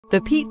The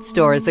Pete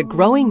Store is a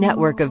growing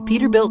network of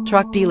Peterbilt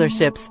truck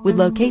dealerships with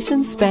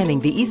locations spanning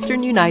the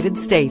eastern United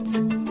States.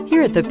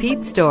 Here at the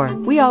Pete Store,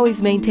 we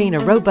always maintain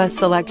a robust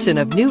selection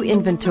of new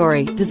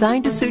inventory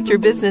designed to suit your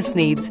business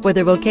needs,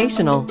 whether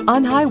vocational,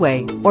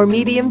 on-highway, or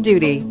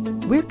medium-duty.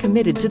 We're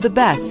committed to the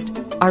best.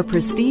 Our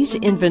prestige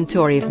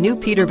inventory of new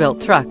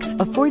Peterbilt trucks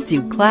affords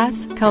you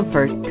class,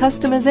 comfort,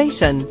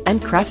 customization,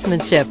 and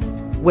craftsmanship.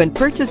 When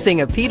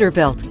purchasing a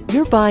Peterbilt,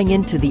 you're buying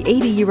into the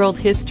 80-year-old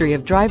history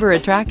of driver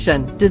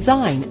attraction,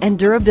 design, and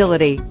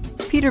durability.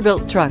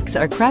 Peterbilt trucks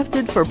are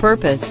crafted for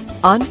purpose,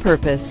 on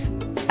purpose.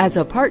 As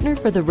a partner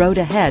for the road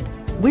ahead,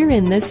 we're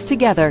in this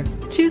together.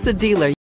 Choose a dealer